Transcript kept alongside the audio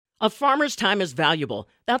A farmer's time is valuable.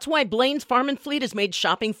 That's why Blaine's Farm and Fleet has made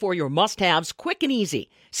shopping for your must-haves quick and easy.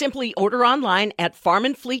 Simply order online at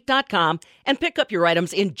farmandfleet.com and pick up your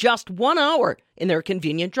items in just 1 hour in their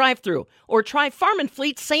convenient drive-thru. Or try Farm and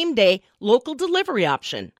Fleet's same-day local delivery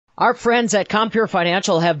option. Our friends at Compeer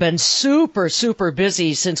Financial have been super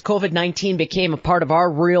busy since COVID-19 became a part of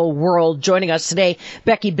our real world. Joining us today,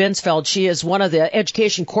 Becky Binsfeld. She is one of the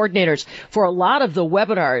education coordinators for a lot of the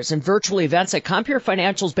webinars and virtual events that Compeer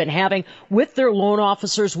Financial's been having with their loan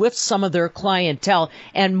officers, with some of their clientele,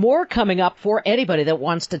 and more coming up for anybody that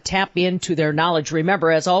wants to tap into their knowledge.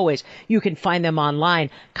 Remember, as always, you can find them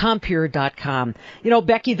online, Compeer.com. You know,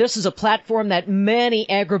 Becky, this is a platform that many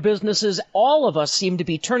agribusinesses, all of us, seem to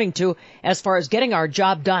be turning to as far as getting our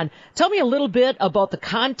job done. Tell me a little bit about the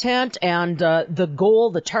content and the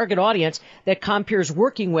goal, the target audience that Compeer is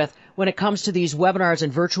working with when it comes to these webinars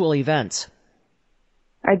and virtual events.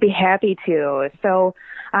 I'd be happy to. So,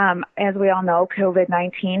 as we all know,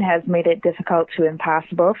 COVID-19 has made it difficult to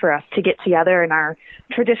impossible for us to get together in our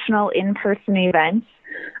traditional in-person events.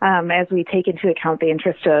 As we take into account the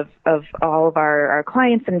interest of all of our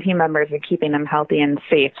clients and team members and keeping them healthy and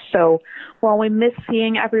safe. So while we miss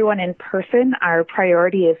seeing everyone in person, our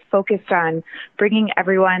priority is focused on bringing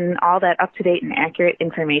everyone all that up-to-date and accurate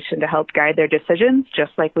information to help guide their decisions,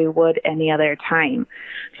 just like we would any other time.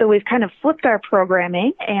 So we've kind of flipped our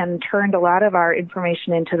programming and turned a lot of our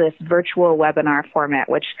information into this virtual webinar format,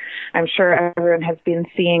 which I'm sure everyone has been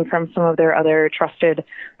seeing from some of their other trusted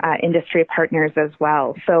industry partners as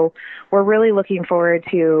well. So we're really looking forward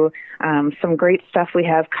to some great stuff we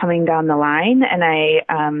have coming down the line.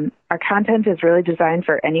 And our content is really designed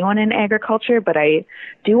for anyone in agriculture, but I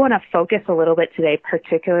do want to focus a little bit today,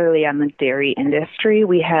 particularly on the dairy industry.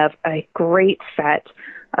 We have a great set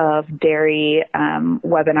of dairy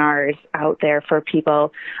webinars out there for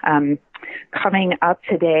people. Coming up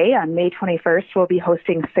today on May 21st, we'll be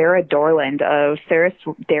hosting Sarah Dorland of Ceres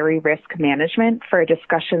Dairy Risk Management for a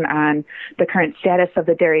discussion on the current status of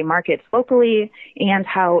the dairy markets locally and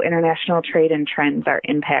how international trade and trends are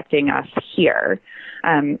impacting us here.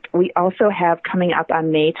 We also have coming up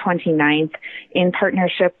on May 29th, in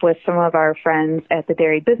partnership with some of our friends at the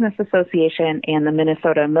Dairy Business Association and the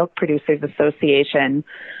Minnesota Milk Producers Association,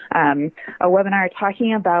 a webinar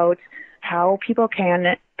talking about how people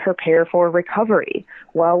can prepare for recovery.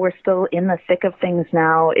 While we're still in the thick of things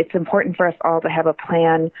now, it's important for us all to have a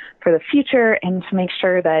plan for the future and to make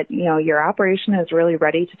sure that, you know, your operation is really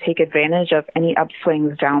ready to take advantage of any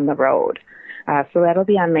upswings down the road. So that'll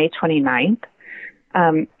be on May 29th.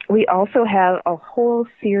 We also have a whole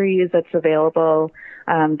series that's available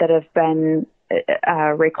that have been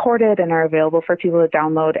recorded and are available for people to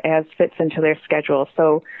download as fits into their schedule.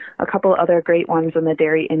 So a couple other great ones in the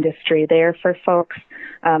dairy industry there for folks,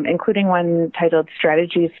 including one titled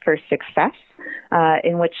Strategies for Success,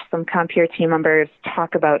 in which some Compeer team members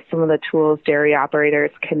talk about some of the tools dairy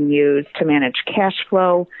operators can use to manage cash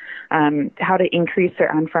flow, how to increase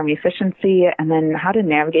their on-farm efficiency, and then how to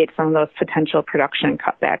navigate some of those potential production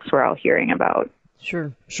cutbacks we're all hearing about.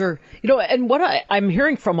 Sure. You know, and what I'm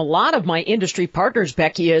hearing from a lot of my industry partners,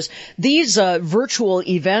 Becky, is these virtual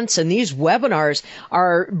events and these webinars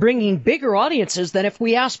are bringing bigger audiences than if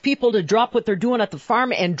we ask people to drop what they're doing at the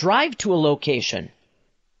farm and drive to a location.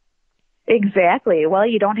 Exactly. Well,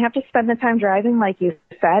 you don't have to spend the time driving, like you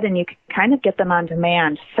said, and you can kind of get them on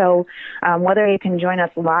demand. So whether you can join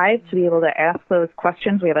us live to be able to ask those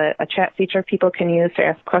questions, we have a chat feature people can use to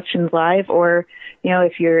ask questions live, or, you know,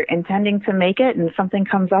 if you're intending to make it and something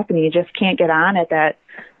comes up and you just can't get on at that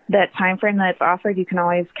time frame that's offered, you can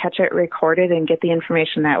always catch it recorded and get the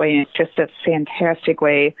information that way. And it's just a fantastic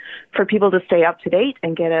way for people to stay up to date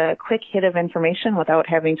and get a quick hit of information without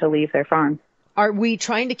having to leave their farm. Are we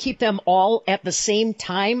trying to keep them all at the same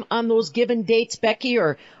time on those given dates, Becky,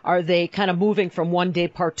 or are they kind of moving from one day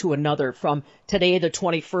part to another, from today, the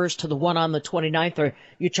 21st, to the one on the 29th? Are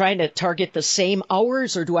you trying to target the same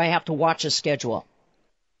hours, or do I have to watch a schedule?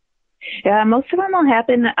 Yeah, most of them will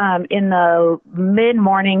happen in the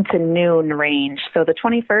mid-morning to noon range. So the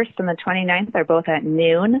 21st and the 29th are both at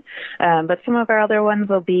noon, but some of our other ones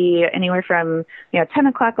will be anywhere from 10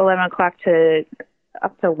 o'clock, 11 o'clock to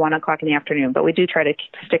up to 1 o'clock in the afternoon, but we do try to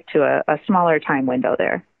stick to a smaller time window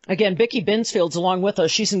there. Again, Becky Binsfeld's along with us.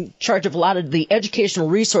 She's in charge of a lot of the educational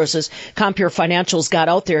resources Compeer Financial's got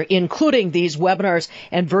out there, including these webinars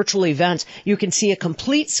and virtual events. You can see a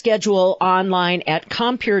complete schedule online at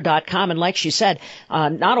Compeer.com. And like she said,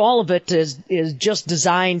 not all of it is just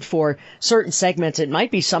designed for certain segments. It might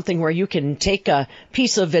be something where you can take a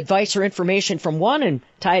piece of advice or information from one and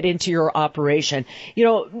tied into your operation.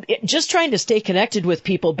 Just trying to stay connected with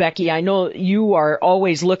people, Becky, I know you are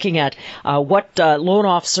always looking at what loan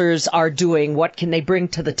officers are doing, what can they bring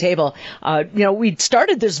to the table. We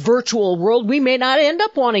started this virtual world. We may not end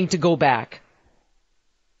up wanting to go back.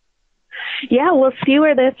 Yeah, we'll see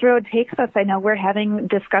where this road takes us. I know we're having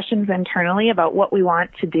discussions internally about what we want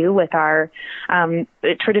to do with our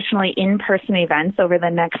traditionally in-person events over the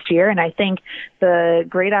next year. And I think the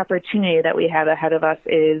great opportunity that we have ahead of us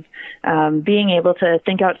is being able to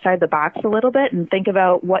think outside the box a little bit and think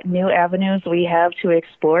about what new avenues we have to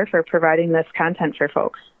explore for providing this content for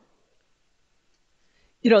folks.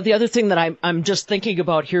 The other thing that I'm just thinking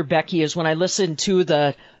about here, Becky, is when I listen to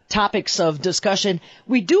the topics of discussion,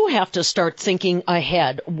 we do have to start thinking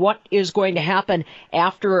ahead. What is going to happen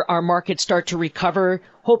after our markets start to recover,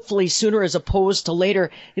 hopefully sooner as opposed to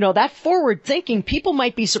later? That forward thinking, people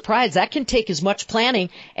might be surprised. That can take as much planning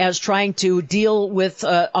as trying to deal with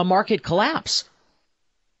a market collapse.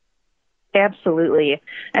 Absolutely.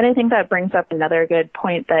 And I think that brings up another good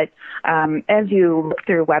point that as you look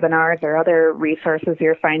through webinars or other resources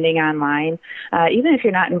you're finding online, even if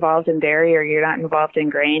you're not involved in dairy or you're not involved in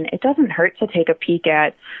grain, it doesn't hurt to take a peek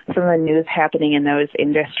at some of the news happening in those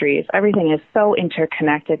industries. Everything is so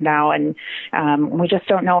interconnected now, and we just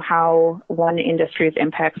don't know how one industry's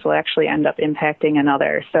impacts will actually end up impacting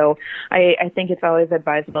another. So I think it's always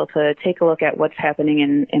advisable to take a look at what's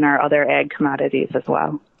happening in our other ag commodities as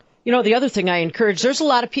well. The other thing I encourage, there's a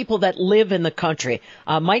lot of people that live in the country,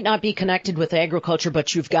 might not be connected with agriculture,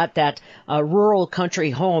 but you've got that rural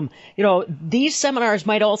country home. These seminars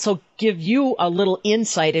might also give you a little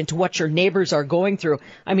insight into what your neighbors are going through.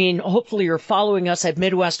 I mean, hopefully you're following us at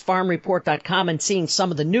MidwestFarmReport.com and seeing some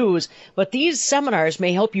of the news, but these seminars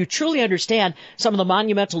may help you truly understand some of the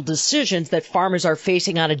monumental decisions that farmers are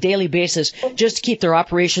facing on a daily basis just to keep their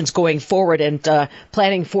operations going forward and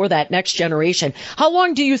planning for that next generation. How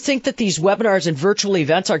long do you think that these webinars and virtual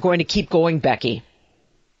events are going to keep going, Becky?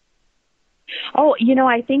 Oh,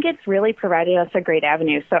 I think it's really provided us a great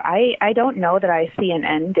avenue. So I don't know that I see an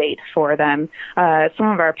end date for them.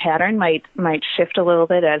 Some of our pattern might shift a little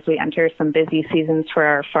bit as we enter some busy seasons for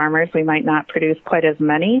our farmers. We might not produce quite as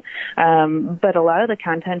many, but a lot of the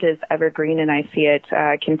content is evergreen, and I see it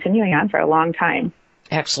continuing on for a long time.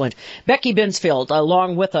 Excellent. Becky Binsfeld,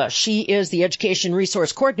 along with us. She is the Education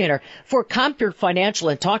Resource Coordinator for Compeer Financial,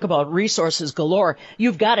 and talk about resources galore.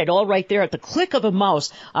 You've got it all right there at the click of a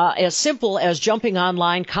mouse, as simple as jumping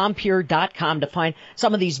online, Compeer.com, to find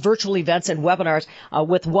some of these virtual events and webinars,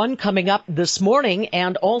 with one coming up this morning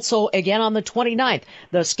and also again on the 29th.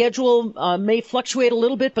 The schedule may fluctuate a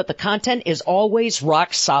little bit, but the content is always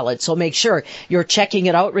rock solid. So make sure you're checking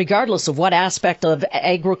it out regardless of what aspect of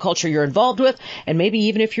agriculture you're involved with, and maybe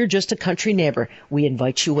even if you're just a country neighbor, we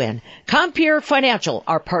invite you in. Compeer Financial,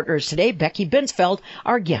 our partners today. Becky Binsfeld,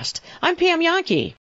 our guest. I'm Pam Jahnke.